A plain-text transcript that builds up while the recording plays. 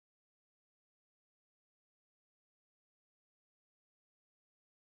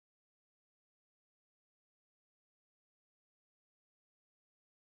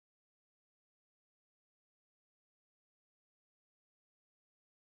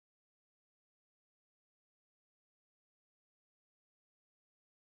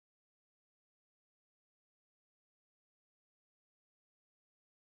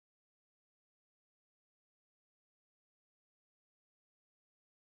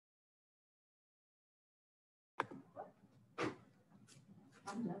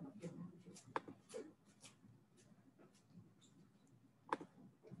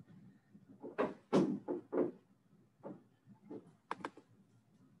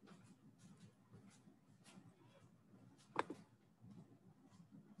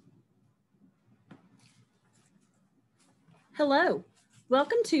Hello,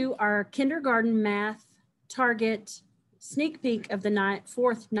 welcome to our kindergarten math target sneak peek of the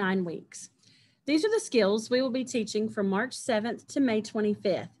fourth 9 weeks. These are the skills we will be teaching from March 7th to May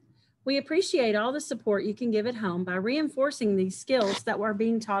 25th. We appreciate all the support you can give at home by reinforcing these skills that were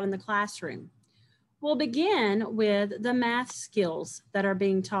being taught in the classroom. We'll begin with the math skills that are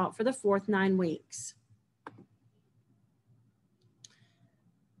being taught for the fourth 9 weeks.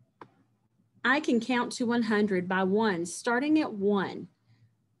 I can count to 100 by 1, starting at 1.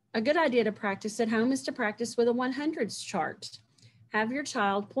 A good idea to practice at home is to practice with a 100s chart. Have your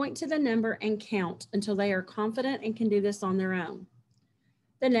child point to the number and count until they are confident and can do this on their own.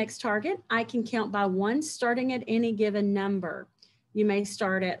 The next target, I can count by 1, starting at any given number. You may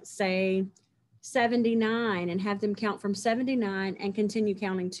start at, say, 79 and have them count from 79 and continue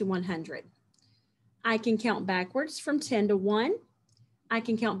counting to 100. I can count backwards from 10 to 1. I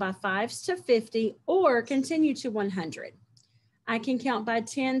can count by 5s to 50 or continue to 100. I can count by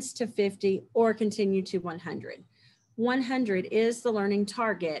 10s to 50 or continue to 100. 100 is the learning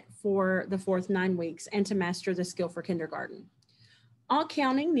target for the fourth 9 weeks and to master the skill for kindergarten. All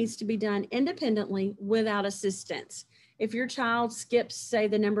counting needs to be done independently without assistance. If your child skips, say,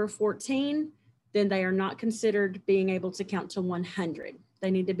 the number 14, then they are not considered being able to count to 100.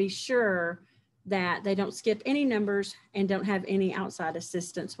 They need to be sure that they don't skip any numbers and don't have any outside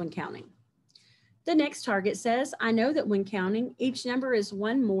assistance when counting. The next target says, I know that when counting, each number is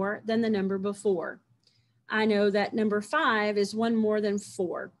 1 more than the number before. I know that number 5 is 1 more than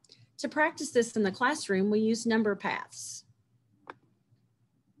 4. To practice this in the classroom, we use number paths.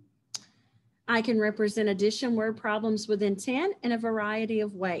 I can represent addition word problems within 10 in a variety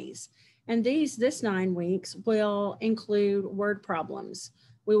of ways. And this 9 weeks will include word problems.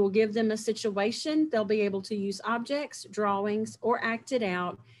 We will give them a situation. They'll be able to use objects, drawings, or act it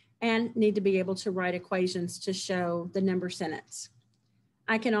out, and need to be able to write equations to show the number sentence.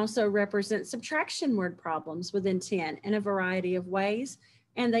 I can also represent subtraction word problems within 10 in a variety of ways,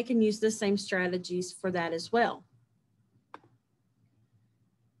 and they can use the same strategies for that as well.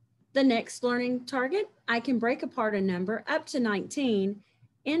 The next learning target, I can break apart a number up to 19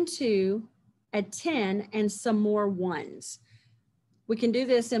 into a 10 and some more ones. We can do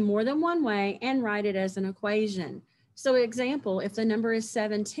this in more than one way and write it as an equation. So example, if the number is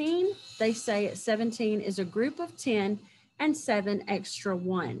 17, they say 17 is a group of 10 and 7 extra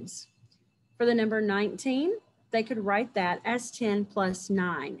ones. For the number 19, they could write that as 10 plus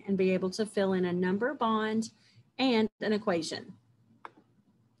 9 and be able to fill in a number bond and an equation.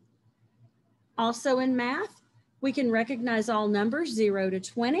 Also in math, we can recognize all numbers 0 to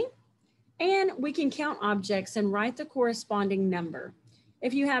 20, and we can count objects and write the corresponding number.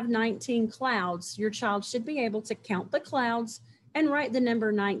 If you have 19 clouds, your child should be able to count the clouds and write the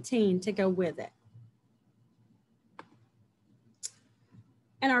number 19 to go with it.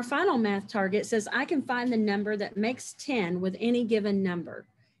 And our final math target says I can find the number that makes 10 with any given number.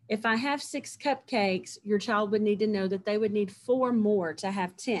 If I have 6 cupcakes, your child would need to know that they would need 4 more to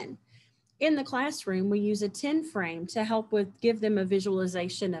have 10. In the classroom, we use a 10 frame to help give them a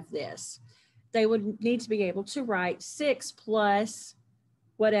visualization of this. They would need to be able to write 6 plus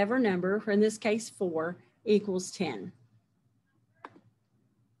whatever number, in this case 4, equals 10.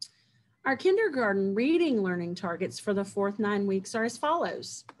 Our kindergarten reading learning targets for the fourth 9 weeks are as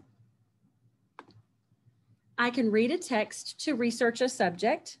follows. I can read a text to research a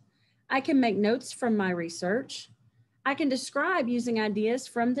subject. I can make notes from my research. I can describe using ideas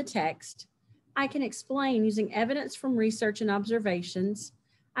from the text. I can explain using evidence from research and observations.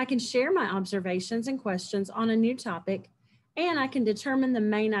 I can share my observations and questions on a new topic, and I can determine the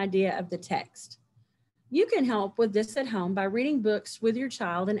main idea of the text. You can help with this at home by reading books with your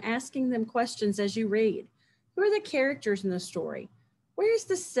child and asking them questions as you read. Who are the characters in the story? Where is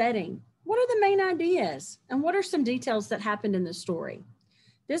the setting? What are the main ideas? And what are some details that happened in the story?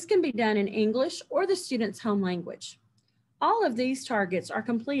 This can be done in English or the student's home language. All of these targets are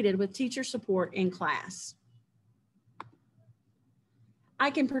completed with teacher support in class.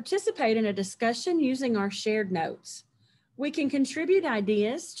 I can participate in a discussion using our shared notes. We can contribute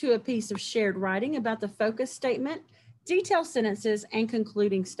ideas to a piece of shared writing about the focus statement, detailed sentences, and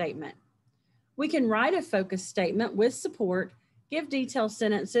concluding statement. We can write a focus statement with support, give detailed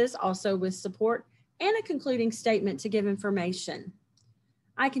sentences also with support, and a concluding statement to give information.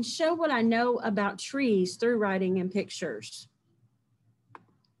 I can show what I know about trees through writing and pictures.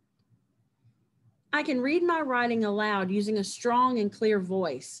 I can read my writing aloud using a strong and clear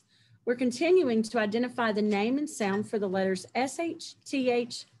voice. We're continuing to identify the name and sound for the letters SH,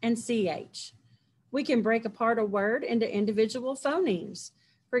 TH, and CH. We can break apart a word into individual phonemes.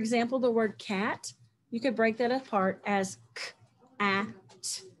 For example, the word cat, you could break that apart as k, a,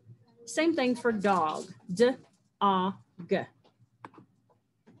 t. Same thing for dog, d, a, g.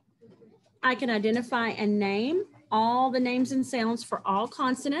 I can identify and name all the names and sounds for all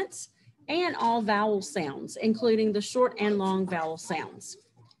consonants and all vowel sounds, including the short and long vowel sounds.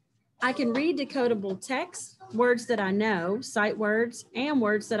 I can read decodable text, words that I know, sight words, and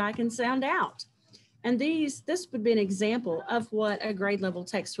words that I can sound out. And this would be an example of what a grade level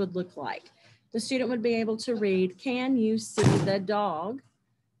text would look like. The student would be able to read, can you see the dog?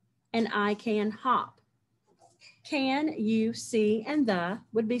 And I can hop. Can, you, see, and the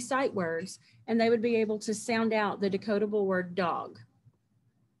would be sight words, and they would be able to sound out the decodable word dog.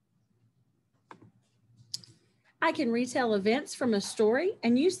 I can retell events from a story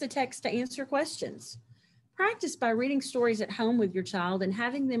and use the text to answer questions. Practice by reading stories at home with your child and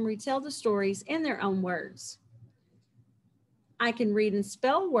having them retell the stories in their own words. I can read and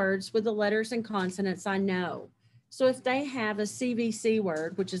spell words with the letters and consonants I know. So if they have a CVC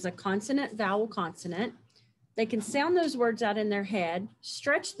word, which is a consonant, vowel, consonant, they can sound those words out in their head,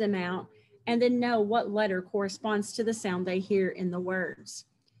 stretch them out, and then know what letter corresponds to the sound they hear in the words.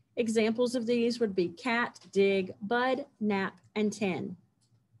 Examples of these would be cat, dig, bud, nap, and tin.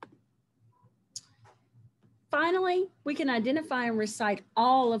 Finally, we can identify and recite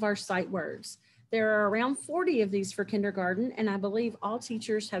all of our sight words. There are around 40 of these for kindergarten, and I believe all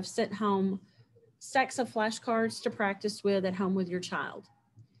teachers have sent home stacks of flashcards to practice with at home with your child.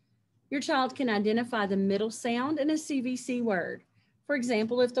 Your child can identify the middle sound in a CVC word. For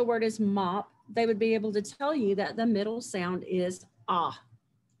example, if the word is mop, they would be able to tell you that the middle sound is ah.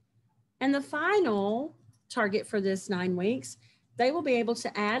 And the final target for this 9 weeks, they will be able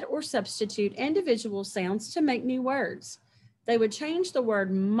to add or substitute individual sounds to make new words. They would change the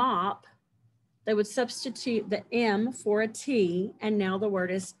word mop, they would substitute the M for a T, and now the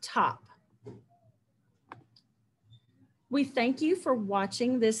word is top. We thank you for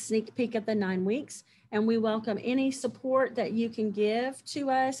watching this sneak peek at the 9 weeks, and we welcome any support that you can give to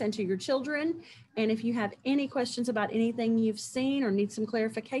us and to your children. And if you have any questions about anything you've seen or need some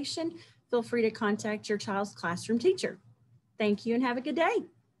clarification, feel free to contact your child's classroom teacher. Thank you and have a good day.